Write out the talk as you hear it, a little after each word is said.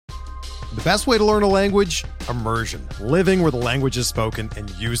The best way to learn a language? Immersion. Living where the language is spoken and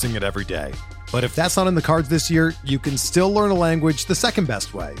using it every day. But if that's not in the cards this year, you can still learn a language the second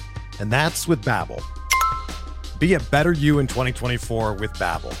best way, and that's with Babbel. Be a better you in 2024 with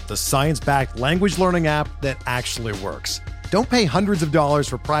Babbel, the science-backed language learning app that actually works. Don't pay hundreds of dollars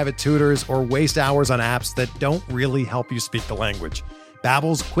for private tutors or waste hours on apps that don't really help you speak the language.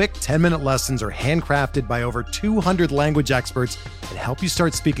 Babbel's quick 10-minute lessons are handcrafted by over 200 language experts and help you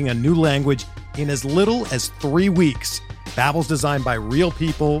start speaking a new language in as little as 3 weeks. Babbel's designed by real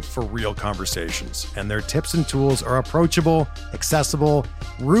people for real conversations, and their tips and tools are approachable, accessible,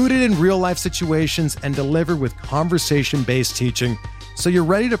 rooted in real-life situations, and delivered with conversation-based teaching, so you're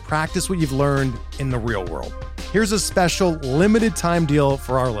ready to practice what you've learned in the real world. Here's a special limited-time deal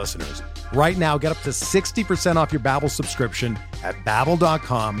for our listeners. Right now, get up to 60% off your Babbel subscription at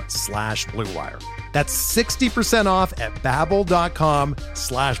babbel.com/Blue Wire. That's 60% off at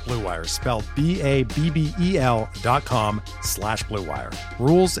babbel.com/Blue Wire, spelled BABBEL.com/Blue Wire.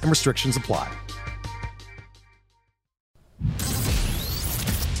 Rules and restrictions apply.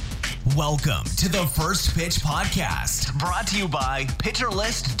 Welcome to the First Pitch Podcast, brought to you by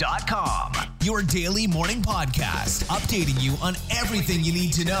PitcherList.com, your daily morning podcast, updating you on everything you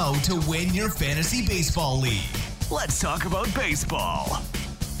need to know to win your fantasy baseball league. Let's talk about baseball.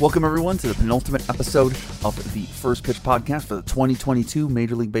 Welcome, everyone, to the penultimate episode of the First Pitch Podcast for the 2022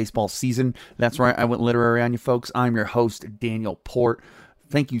 Major League Baseball season. That's right, I went literary on you folks. I'm your host, Daniel Port.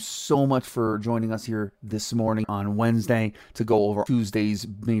 Thank you so much for joining us here this morning on Wednesday to go over Tuesday's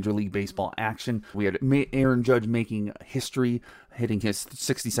Major League Baseball action. We had Aaron Judge making history, hitting his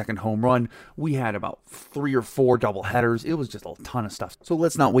 60-second home run. We had about 3 or 4 doubleheaders. It was just a ton of stuff. So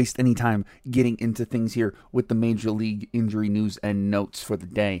let's not waste any time getting into things here with the Major League injury news and notes for the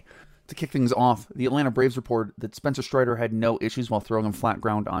day. To kick things off, the Atlanta Braves reported that Spencer Strider had no issues while throwing on flat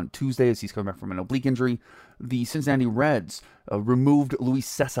ground on Tuesday as he's coming back from an oblique injury. The Cincinnati Reds removed Luis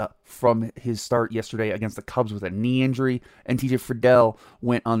Cessa from his start yesterday against the Cubs with a knee injury, and TJ Friedl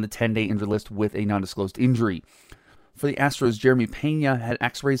went on the 10-day injured list with a non-disclosed injury. For the Astros, Jeremy Pena had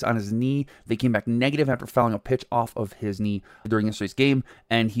x-rays on his knee. They came back negative after fouling a pitch off of his knee during yesterday's game,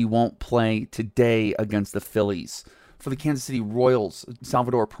 and he won't play today against the Phillies. For the Kansas City Royals,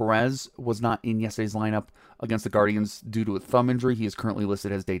 Salvador Perez was not in yesterday's lineup against the Guardians due to a thumb injury. He is currently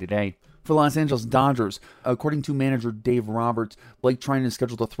listed as day-to-day. For the Los Angeles Dodgers, according to manager Dave Roberts, Blake Treinen is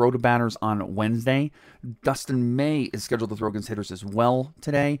scheduled to throw to batters on Wednesday. Dustin May is scheduled to throw against hitters as well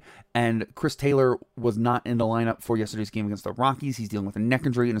today. And Chris Taylor was not in the lineup for yesterday's game against the Rockies. He's dealing with a neck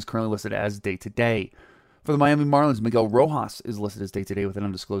injury and is currently listed as day-to-day. For the Miami Marlins, Miguel Rojas is listed as day-to-day with an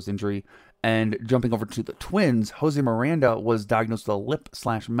undisclosed injury. And jumping over to the Twins, Jose Miranda was diagnosed with a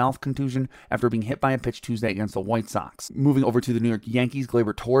lip/mouth contusion after being hit by a pitch Tuesday against the White Sox. Moving over to the New York Yankees,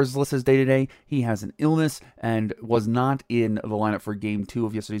 Gleyber Torres is listed as day-to-day. He has an illness and was not in the lineup for Game 2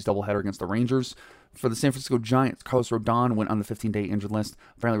 of yesterday's doubleheader against the Rangers. For the San Francisco Giants, Carlos Rodon went on the 15-day injured list.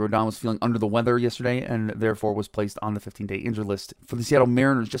 Apparently, Rodon was feeling under the weather yesterday and therefore was placed on the 15-day injured list. For the Seattle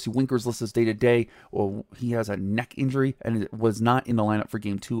Mariners, Jesse Winker is listed as day-to-day. Well, he has a neck injury and was not in the lineup for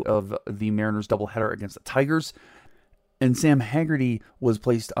Game 2 of the Mariners doubleheader against the Tigers. And Sam Haggerty was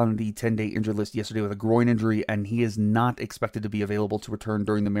placed on the 10-day injured list yesterday with a groin injury, and he is not expected to be available to return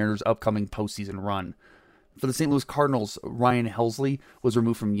during the Mariners' upcoming postseason run. For the St. Louis Cardinals, Ryan Helsley was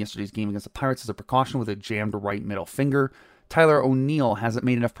removed from yesterday's game against the Pirates as a precaution with a jammed right middle finger. Tyler O'Neill hasn't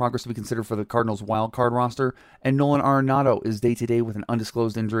made enough progress to be considered for the Cardinals' wild card roster, and Nolan Arenado is day-to-day with an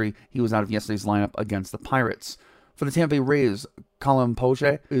undisclosed injury. He was out of yesterday's lineup against the Pirates. For the Tampa Bay Rays, Colin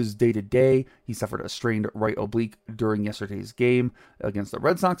Poche is day-to-day. He suffered a strained right oblique during yesterday's game against the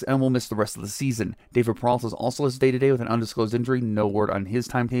Red Sox and will miss the rest of the season. David Peralta is also listed day-to-day with an undisclosed injury. No word on his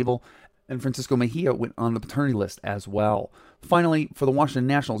timetable. And Francisco Mejia went on the paternity list as well. Finally, for the Washington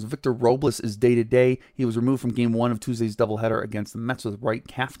Nationals, Victor Robles is day-to-day. He was removed from Game 1 of Tuesday's doubleheader against the Mets with right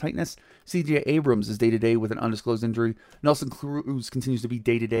calf tightness. C.J. Abrams is day-to-day with an undisclosed injury. Nelson Cruz continues to be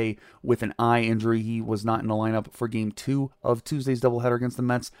day-to-day with an eye injury. He was not in the lineup for Game 2 of Tuesday's doubleheader against the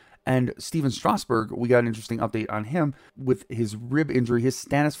Mets. And Steven Strasburg, we got an interesting update on him with his rib injury. His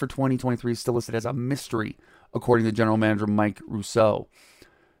status for 2023 is still listed as a mystery, according to general manager Mike Rousseau.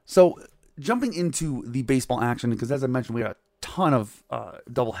 So, jumping into the baseball action, because as I mentioned, we had a ton of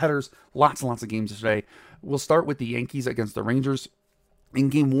double headers, lots and lots of games yesterday. We'll start with the Yankees against the Rangers. In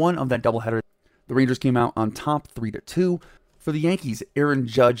Game 1 of that doubleheader, the Rangers came out on top 3-2. For the Yankees, Aaron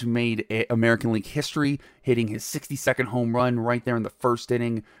Judge made American League history, hitting his 62nd home run right there in the first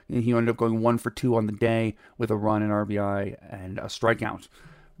inning. He ended up going 1 for 2 on the day with a run, an RBI, and a strikeout.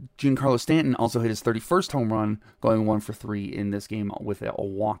 Giancarlo Stanton also hit his 31st home run, going 1 for 3 in this game with a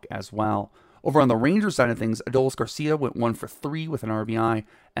walk as well. Over on the Rangers side of things, Adolis Garcia went 1 for 3 with an RBI,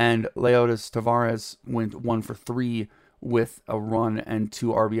 and Leotis Taveras went 1 for 3 with a run and 2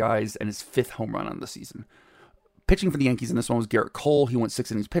 RBIs and his 5th home run on the season. Pitching for the Yankees in this one was Garrett Cole. He went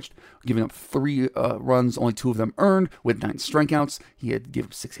 6 innings pitched, giving up 3 runs, only 2 of them earned, with 9 strikeouts. He had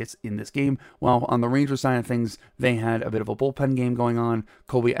given 6 hits in this game. While on the Rangers side of things, they had a bit of a bullpen game going on.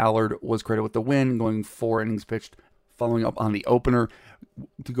 Colby Allard was credited with the win, going 4 innings pitched, following up on the opener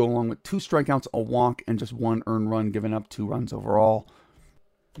to go along with 2 strikeouts, a walk, and just 1 earned run, giving up 2 runs overall.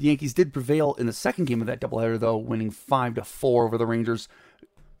 The Yankees did prevail in the second game of that doubleheader, though, winning 5-4 over the Rangers.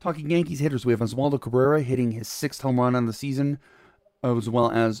 Talking Yankees hitters, we have Oswaldo Cabrera hitting his 6th home run on the season, as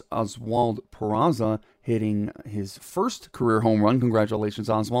well as Oswald Peraza hitting his first career home run. Congratulations,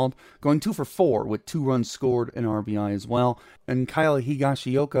 Oswald. Going 2 for 4 with 2 runs scored and RBI as well. And Kyle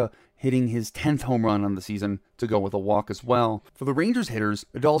Higashioka hitting his 10th home run on the season to go with a walk as well. For the Rangers hitters,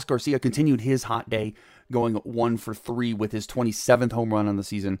 Adolis Garcia continued his hot day, going 1 for 3 with his 27th home run on the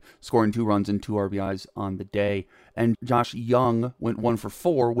season, scoring 2 runs and 2 RBIs on the day. And Josh Young went 1 for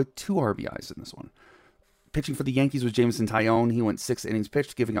 4 with 2 RBIs in this one. Pitching for the Yankees was Jameson Taillon. He went 6 innings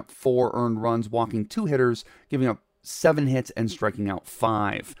pitched, giving up 4 earned runs, walking 2 hitters, giving up 7 hits and striking out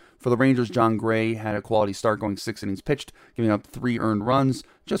 5. For the Rangers, John Gray had a quality start, going 6 innings pitched, giving up 3 earned runs,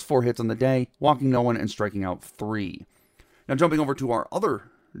 just 4 hits on the day, walking no one and striking out 3. Now jumping over to our other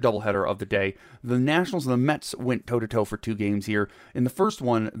doubleheader of the day, the Nationals and the Mets went toe-to-toe for 2 games here. In the first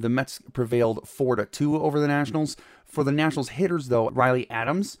one, the Mets prevailed 4-2 over the Nationals. For the Nationals hitters, though, Riley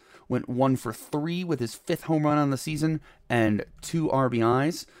Adams went 1 for 3 with his 5th home run on the season and 2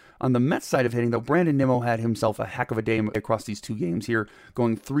 RBIs. On the Mets side of hitting, though, Brandon Nimmo had himself a heck of a day across these 2 games here,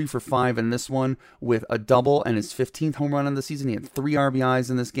 going 3 for 5 in this one with a double and his 15th home run on the season. He had 3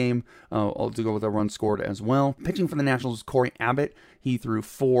 RBIs in this game, all to go with a run scored as well. Pitching for the Nationals, Corey Abbott, he threw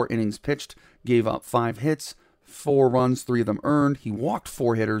 4 innings pitched, gave up 5 hits, 4 runs, 3 of them earned. He walked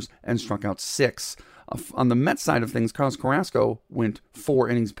 4 hitters and struck out 6. On the Mets side of things, Carlos Carrasco went 4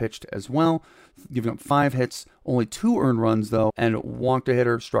 innings pitched as well, giving up 5 hits, only 2 earned runs though, and walked a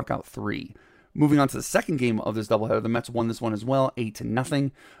hitter, struck out 3. Moving on to the second game of this doubleheader, the Mets won this one as well,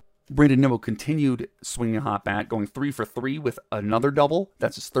 8-0. Brandon Nimmo continued swinging a hot bat, going 3 for 3 with another double.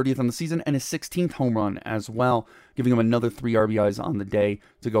 That's his 30th on the season and his 16th home run as well, giving him another 3 RBIs on the day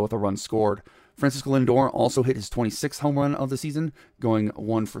to go with a run scored. Francisco Lindor also hit his 26th home run of the season, going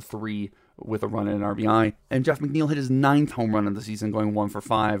 1 for 3 with a run and an RBI. And Jeff McNeil hit his 9th home run of the season, going 1 for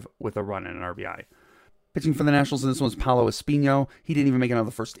 5 with a run and an RBI. Pitching for the Nationals in this one was Paolo Espino. He didn't even make it out of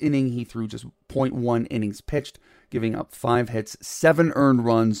the first inning. He threw just 0.1 innings pitched, giving up 5 hits, 7 earned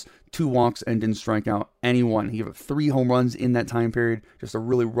runs, 2 walks, and didn't strike out anyone. He gave up 3 home runs in that time period. Just a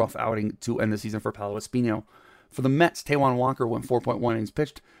really rough outing to end the season for Paolo Espino. For the Mets, Taijuan Walker went 4.1 innings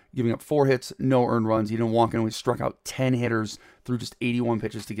pitched, giving up 4 hits, no earned runs. He didn't walk in. He struck out 10 hitters through just 81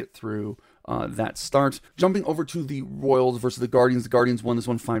 pitches to get through that start. Jumping over to the Royals versus the Guardians. The Guardians won this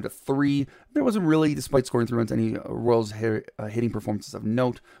one 5-3. There wasn't really, despite scoring 3 runs, any Royals hitting performances of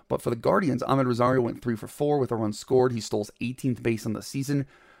note. But for the Guardians, Ahmed Rosario went 3 for 4 with a run scored. He stole his 18th base on the season.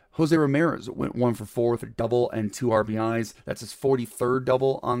 Jose Ramirez went 1 for 4 with a double and 2 RBIs. That's his 43rd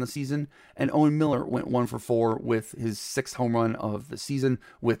double on the season. And Owen Miller went 1 for 4 with his 6th home run of the season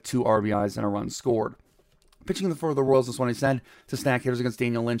with 2 RBIs and a run scored. Pitching for the Royals, this one I said to stack hitters against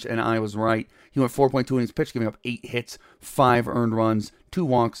Daniel Lynch, and I was right. He went 4.2 innings pitched, giving up 8 hits, 5 earned runs, 2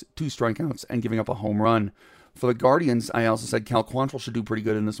 walks, 2 strikeouts, and giving up a home run. For the Guardians, I also said Cal Quantrill should do pretty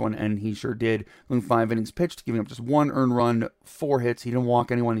good in this one, and he sure did. Going 5 innings pitched, giving up just 1 earned run, 4 hits. He didn't walk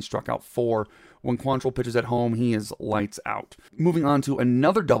anyone. He struck out 4. When Quantrill pitches at home, he is lights out. Moving on to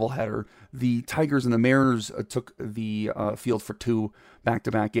another doubleheader, the Tigers and the Mariners took the field for 2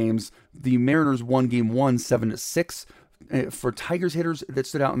 back-to-back games. The Mariners won Game 1 7-6. For Tigers hitters that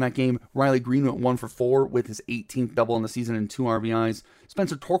stood out in that game, Riley Green went 1 for 4 with his 18th double in the season and 2 RBIs.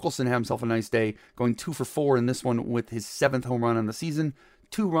 Spencer Torkelson had himself a nice day, going 2 for 4 in this one with his 7th home run on the season,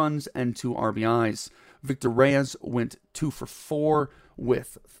 2 runs and 2 RBIs. Victor Reyes went 2 for 4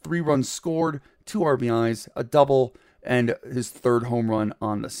 with 3 runs scored, 2 RBIs, a double, and his 3rd home run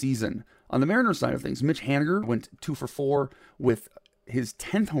on the season. On the Mariners side of things, Mitch Haniger went 2 for 4 with his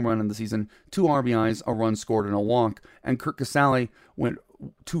 10th home run in the season, 2 RBIs, a run scored, and a walk. And Kirk Casale went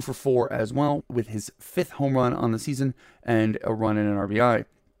 2 for 4 as well with his 5th home run on the season and a run and an RBI.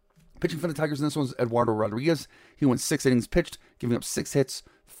 Pitching for the Tigers in this one was Eduardo Rodriguez. He went 6 innings pitched, giving up 6 hits,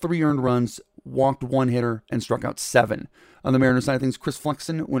 3 earned runs, walked 1 hitter, and struck out 7. On the Mariners side of things, Chris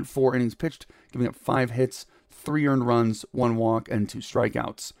Flexen went 4 innings pitched, giving up 5 hits, 3 earned runs, 1 walk, and 2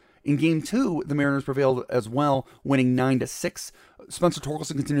 strikeouts. In Game 2, the Mariners prevailed as well, winning 9-6. Spencer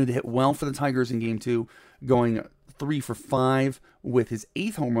Torkelson continued to hit well for the Tigers in Game 2, going 3 for 5 with his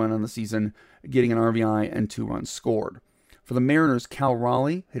 8th home run on the season, getting an RBI and 2 runs scored. For the Mariners, Cal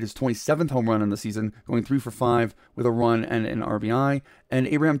Raleigh hit his 27th home run on the season, going 3 for 5 with a run and an RBI, and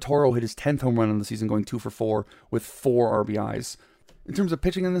Abraham Toro hit his 10th home run on the season, going 2 for 4 with 4 RBIs. In terms of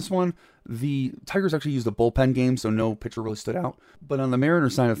pitching in this one, the Tigers actually used a bullpen game, so no pitcher really stood out. But on the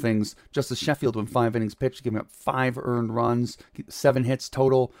Mariners side of things, Justice Sheffield went 5 innings pitched, giving up 5 earned runs, 7 hits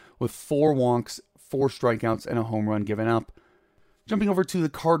total, with 4 walks, 4 strikeouts, and a home run given up. Jumping over to the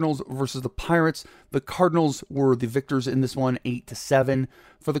Cardinals versus the Pirates, the Cardinals were the victors in this one, 8-7.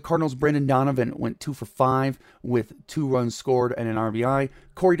 For the Cardinals, Brendan Donovan went 2 for 5 with 2 runs scored and an RBI.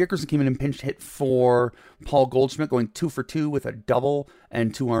 Corey Dickerson came in and pinch hit for Paul Goldschmidt, going 2 for 2 with a double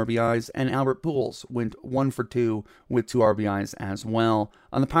and 2 RBIs. And Albert Pujols went 1 for 2 with 2 RBIs as well.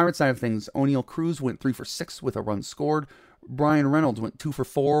 On the Pirates side of things, Oneil Cruz went 3 for 6 with a run scored. Brian Reynolds went 2 for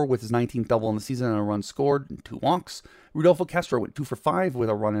 4 with his 19th double in the season and a run scored and 2 walks. Rodolfo Castro went 2 for 5 with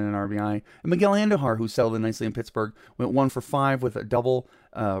a run and an RBI. And Miguel Andujar, who settled in nicely in Pittsburgh, went 1 for 5 with a double,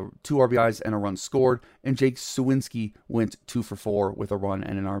 2 RBIs and a run scored. And Jake Suwinski went 2 for 4 with a run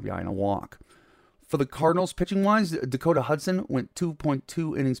and an RBI and a walk. For the Cardinals, pitching-wise, Dakota Hudson went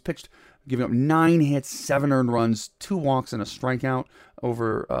 2.2 innings pitched, giving up 9 hits, 7 earned runs, 2 walks, and a strikeout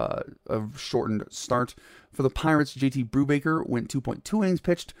over a shortened start. For the Pirates, JT Brubaker went 2.2 innings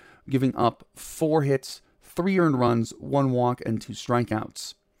pitched, giving up 4 hits, 3 earned runs, 1 walk, and 2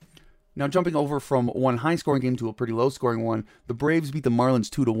 strikeouts. Now jumping over from one high-scoring game to a pretty low-scoring one, the Braves beat the Marlins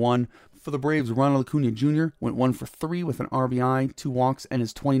 2-1. For the Braves, Ronald Acuna Jr. went 1 for 3 with an RBI, 2 walks, and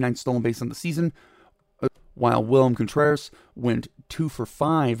his 29th stolen base on the season, while Willem Contreras went 2 for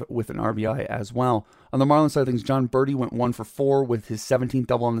 5 with an RBI as well. On the Marlins side of things, John Birdie went 1 for 4 with his 17th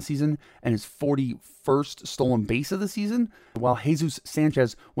double on the season and his 41st stolen base of the season, while Jesus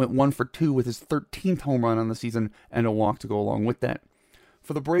Sanchez went 1 for 2 with his 13th home run on the season and a walk to go along with that.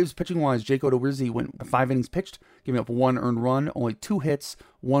 For the Braves, pitching-wise, Jake Odorizzi went 5 innings pitched, giving up 1 earned run, only 2 hits,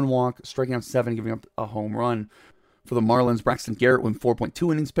 1 walk, striking out 7, giving up a home run. For the Marlins, Braxton Garrett went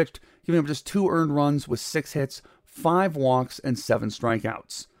 4.2 innings pitched, giving up just 2 earned runs with 6 hits, 5 walks, and 7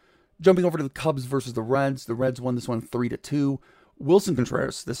 strikeouts. Jumping over to the Cubs versus the Reds won this one 3-2. Wilson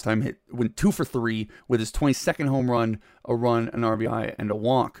Contreras this time went 2 for 3 with his 22nd home run, a run, an RBI, and a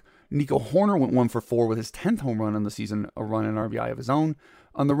walk. Nico Hoerner went 1 for 4 with his 10th home run on the season, a run and RBI of his own.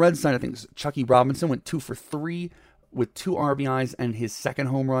 On the Reds side of things, Chucky Robinson went 2 for 3 with 2 RBIs and his 2nd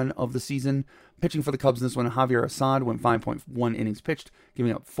home run of the season. Pitching for the Cubs in this one, Javier Assad went 5.1 innings pitched,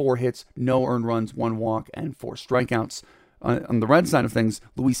 giving up 4 hits, no earned runs, 1 walk, and 4 strikeouts. On the Red side of things,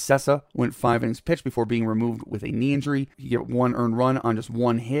 Luis Cessa went 5 innings pitched before being removed with a knee injury. He gave 1 earned run on just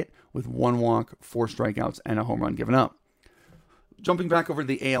 1 hit with 1 walk, 4 strikeouts, and a home run given up. Jumping back over to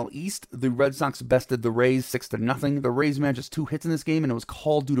the AL East, the Red Sox bested the Rays 6-0. The Rays managed just 2 hits in this game, and it was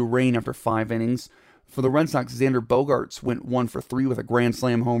called due to rain after 5 innings. For the Red Sox, Xander Bogaerts went 1 for 3 with a grand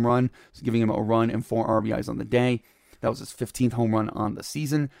slam home run, giving him a run and 4 RBIs on the day. That was his 15th home run on the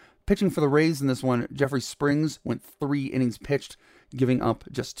season. Pitching for the Rays in this one, Jeffrey Springs went 3 innings pitched, giving up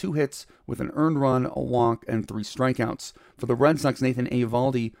just 2 hits with an earned run, a walk, and 3 strikeouts. For the Red Sox, Nathan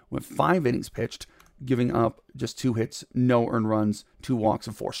Eovaldi went 5 innings pitched, giving up just 2 hits, no earned runs, 2 walks,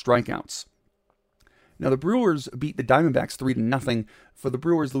 and 4 strikeouts. Now, the Brewers beat the Diamondbacks 3-0. For the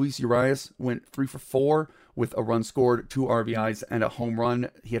Brewers, Luis Urias went 3 for 4 with a run scored, 2 RBIs, and a home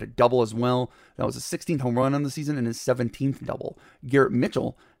run. He had a double as well. That was his 16th home run on the season and his 17th double. Garrett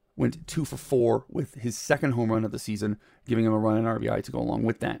Mitchell went 2 for 4 with his 2nd home run of the season, giving him a run and RBI to go along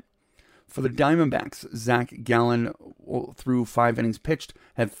with that. For the Diamondbacks, Zach Gallen threw 5 innings pitched,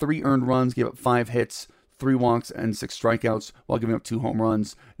 had 3 earned runs, gave up 5 hits, 3 walks, and 6 strikeouts while giving up 2 home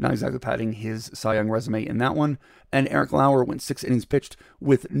runs, not exactly padding his Cy Young resume in that one. And Eric Lauer went 6 innings pitched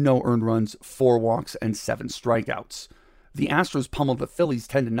with no earned runs, 4 walks, and 7 strikeouts. The Astros pummeled the Phillies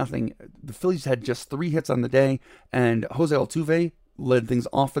 10-0. The Phillies had just 3 hits on the day, and Jose Altuve led things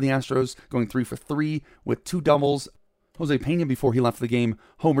off for the Astros, going 3 for 3 with 2 doubles. Jose Pena, before he left the game,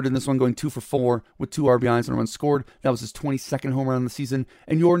 homered in this one, going 2 for 4 with 2 RBIs and a run scored. That was his 22nd home run on the season.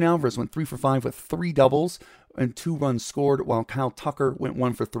 And Yordan Alvarez went 3 for 5 with 3 doubles and 2 runs scored, while Kyle Tucker went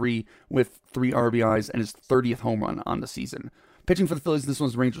 1 for 3 with 3 RBIs and his 30th home run on the season. Pitching for the Phillies, this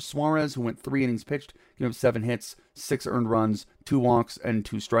one's Ranger Suarez, who went 3 innings pitched, giving up 7 hits, 6 earned runs, 2 walks, and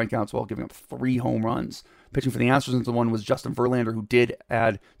 2 strikeouts while giving up 3 home runs. Pitching for the Astros in the one was Justin Verlander, who did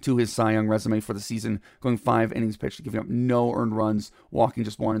add to his Cy Young resume for the season, going 5 innings pitched, giving up no earned runs, walking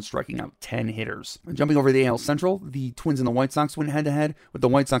just 1, and striking out 10 hitters. Jumping over to the AL Central, the Twins and the White Sox went head-to-head, with the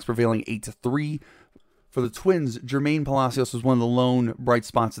White Sox prevailing 8-3. For the Twins, Jermaine Palacios was one of the lone bright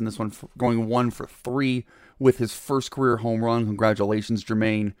spots in this one, going 1 for 3 with his first career home run. Congratulations,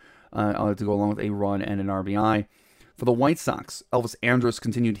 Jermaine. I'll have to go along with a run and an RBI. For the White Sox, Elvis Andrus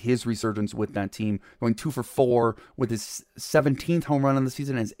continued his resurgence with that team, going 2 for 4 with his 17th home run on the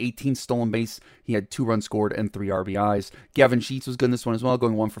season and his 18th stolen base. He had 2 runs scored and 3 RBIs. Gavin Sheets was good in this one as well,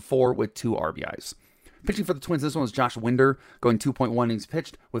 going 1 for 4 with 2 RBIs. Pitching for the Twins, this one was Josh Winder, going 2.1 innings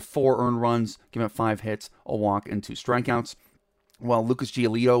pitched with 4 earned runs, giving up 5 hits, a walk, and 2 strikeouts. While Lucas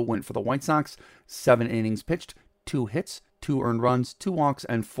Giolito went for the White Sox, 7 innings pitched, 2 hits, 2 earned runs, 2 walks,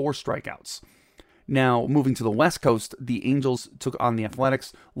 and 4 strikeouts. Now, moving to the West Coast, the Angels took on the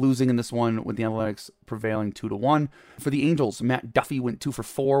Athletics, losing in this one with the Athletics prevailing 2-1. For the Angels, Matt Duffy went 2 for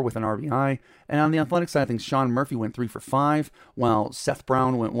 4 with an RBI, and on the Athletics side of things, Sean Murphy went 3 for 5, while Seth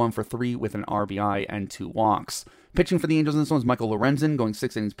Brown went 1 for 3 with an RBI and 2 walks. Pitching for the Angels in this one was Michael Lorenzen, going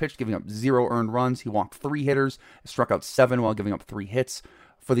 6 innings pitched, giving up 0 earned runs. He walked 3 hitters, struck out 7 while giving up 3 hits.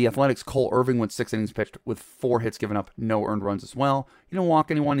 For the Athletics, Cole Irving went 6 innings pitched with 4 hits, giving up no earned runs as well. He didn't walk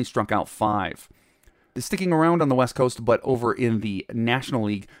anyone, he struck out 5. Sticking around on the West Coast, but over in the National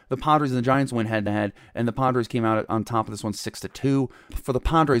League, the Padres and the Giants went head-to-head, and the Padres came out on top of this one 6-2. For the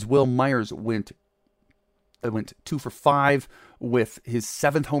Padres, Will Myers went 2 for 5 with his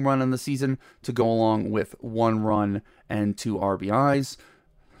 7th home run in the season to go along with 1 run and 2 RBIs.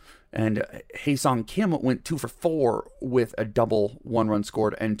 And Hae-Sung Kim went 2 for 4 with a double, 1 run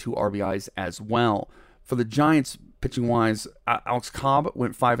scored, and 2 RBIs as well. For the Giants, pitching-wise, Alex Cobb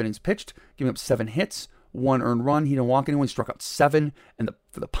went 5 innings pitched, giving up 7 hits, 1 earned run. He didn't walk anyone, struck out 7. And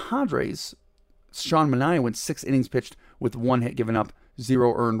for the Padres, Sean Manaea went 6 innings pitched with 1 hit given up,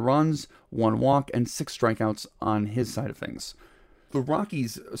 0 earned runs, 1 walk, and 6 strikeouts on his side of things. The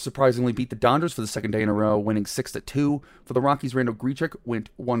Rockies surprisingly beat the Dodgers for the second day in a row, winning 6-2. For the Rockies, Randall Grichuk went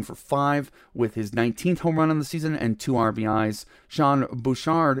 1 for 5 with his 19th home run on the season and 2 RBIs. Sean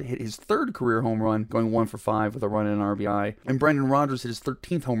Bouchard hit his 3rd career home run, going 1 for 5 with a run and an RBI. And Brendan Rodgers hit his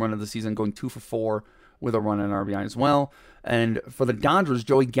 13th home run of the season, going 2 for 4 with a run and an RBI as well. And for the Dodgers,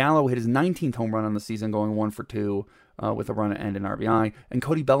 Joey Gallo hit his 19th home run on the season, going 1 for 2 with a run and an RBI. And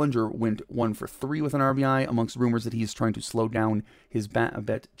Cody Bellinger went 1 for 3 with an RBI, amongst rumors that he's trying to slow down his bat a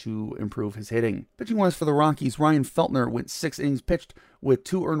bit to improve his hitting. Pitching-wise for the Rockies, Ryan Feltner went 6 innings pitched with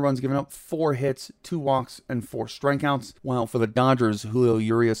 2 earned runs given up, 4 hits, 2 walks, and 4 strikeouts. While for the Dodgers, Julio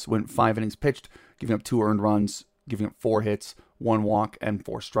Urias went 5 innings pitched, giving up 2 earned runs, giving up 4 hits, 1 walk, and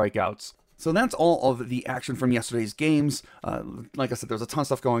 4 strikeouts. So that's all of the action from yesterday's games. Like I said, there's a ton of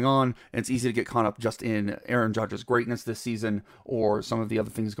stuff going on, and it's easy to get caught up just in Aaron Judge's greatness this season or some of the other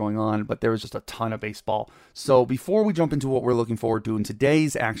things going on, but there was just a ton of baseball. So before we jump into what we're looking forward to in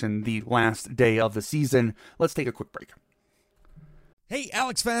today's action, the last day of the season, let's take a quick break. Hey,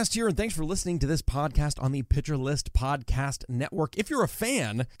 Alex Fast here, and thanks for listening to this podcast on the Pitcher List Podcast Network. If you're a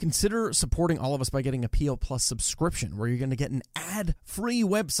fan, consider supporting all of us by getting a PL Plus subscription, where you're going to get an ad-free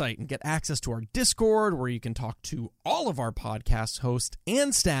website and get access to our Discord, where you can talk to all of our podcast hosts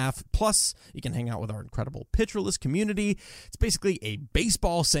and staff. Plus, you can hang out with our incredible Pitcher List community. It's basically a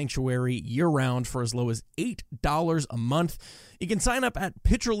baseball sanctuary year-round for as low as $8 a month. You can sign up at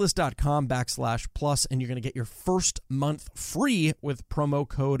pitcherlist.com/plus, and you're going to get your first month free with promo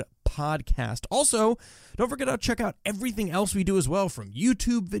code podcast. Also, don't forget to check out everything else we do as well, from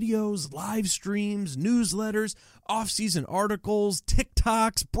YouTube videos, live streams, newsletters, off-season articles,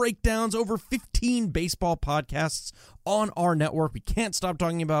 TikToks, breakdowns, over 15 baseball podcasts on our network. We can't stop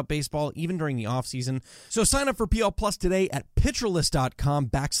talking about baseball even during the off-season. So sign up for PL Plus today at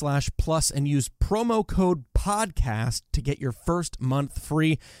pitcherlist.com/plus and use promo code podcast to get your first month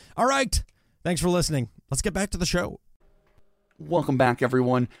free. All right. Thanks for listening. Let's get back to the show. Welcome back,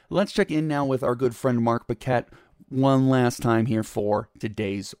 everyone. Let's check in now with our good friend Mark Paquette one last time here for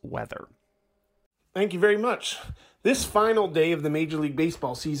today's weather. Thank you very much. This final day of the Major League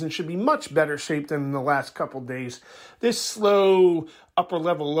Baseball season should be much better shape than the last couple days. This slow,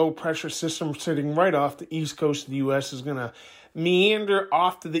 upper-level, low-pressure system sitting right off the east coast of the U.S. is going to meander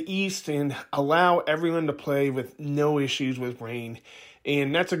off to the east and allow everyone to play with no issues with rain.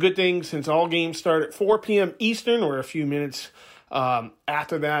 And that's a good thing, since all games start at 4 p.m. Eastern, or a few minutes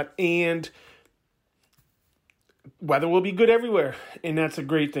after that, and weather will be good everywhere, and that's a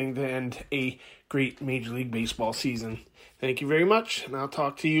great thing to end a great Major League Baseball season. Thank you very much, and I'll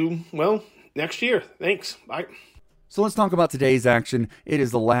talk to you, next year. Thanks. Bye. So let's talk about today's action. It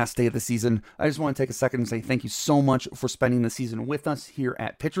is the last day of the season. I just want to take a second and say thank you so much for spending the season with us here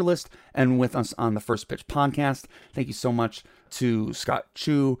at Pitcher List and with us on the First Pitch podcast. Thank you so much to Scott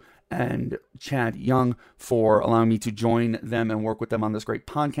Chu and Chad Young for allowing me to join them and work with them on this great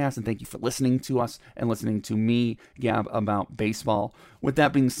podcast. And thank you for listening to us and listening to me gab about baseball. With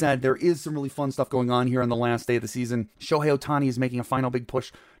that being said, there is some really fun stuff going on here on the last day of the season. Shohei Ohtani is making a final big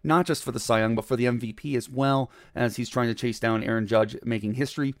push, not just for the Cy Young, but for the MVP as well, as he's trying to chase down Aaron Judge, making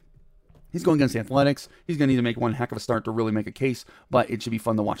history. He's going against the Athletics. He's going to need to make one heck of a start to really make a case, but it should be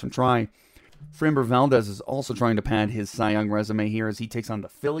fun to watch him try. Framber Valdez is also trying to pad his Cy Young resume here as he takes on the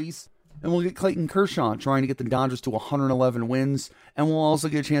Phillies. And we'll get Clayton Kershaw trying to get the Dodgers to 111 wins. And we'll also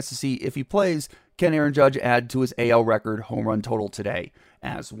get a chance to see if he plays, can Aaron Judge add to his AL record home run total today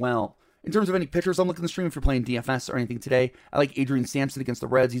as well. In terms of any pitchers, I'm looking at the stream if you're playing DFS or anything today. I like Adrian Sampson against the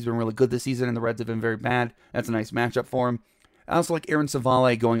Reds. He's been really good this season, and the Reds have been very bad. That's a nice matchup for him. I also like Aaron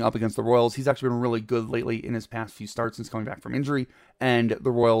Savale going up against the Royals. He's actually been really good lately in his past few starts since coming back from injury, and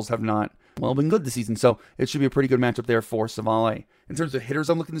the Royals have not, been good this season, so it should be a pretty good matchup there for Savale. In terms of hitters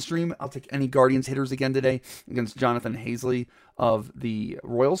I'm looking to stream, I'll take any Guardians hitters again today against Jonathan Hazley of the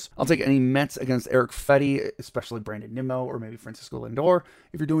Royals. I'll take any Mets against Eric Fetty, especially Brandon Nimmo or maybe Francisco Lindor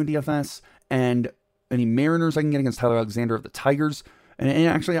if you're doing DFS, and any Mariners I can get against Tyler Alexander of the Tigers. And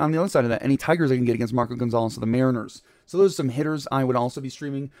actually, on the other side of that, any Tigers I can get against Marco Gonzalez of the Mariners. So those are some hitters I would also be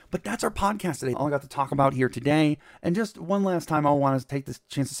streaming. But that's our podcast today. All I got to talk about here today. And just one last time, I want to take this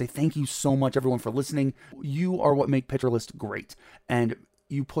chance to say thank you so much, everyone, for listening. You are what make Pitcher List great. And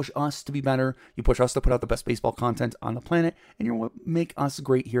you push us to be better. You push us to put out the best baseball content on the planet. And you're what make us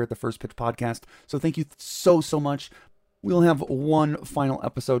great here at the First Pitch Podcast. So thank you so much. We'll have one final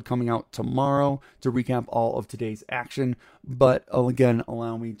episode coming out tomorrow to recap all of today's action. But again,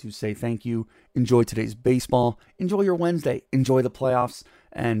 allow me to say thank you. Enjoy today's baseball. Enjoy your Wednesday. Enjoy the playoffs.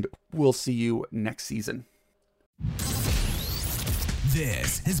 And we'll see you next season.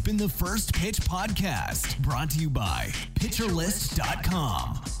 This has been the First Pitch Podcast, brought to you by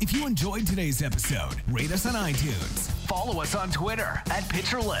PitcherList.com. If you enjoyed today's episode, rate us on iTunes, follow us on Twitter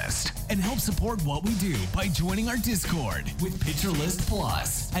 @PitcherList, and help support what we do by joining our Discord with PitcherList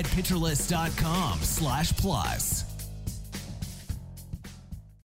Plus at PitcherList.com/plus.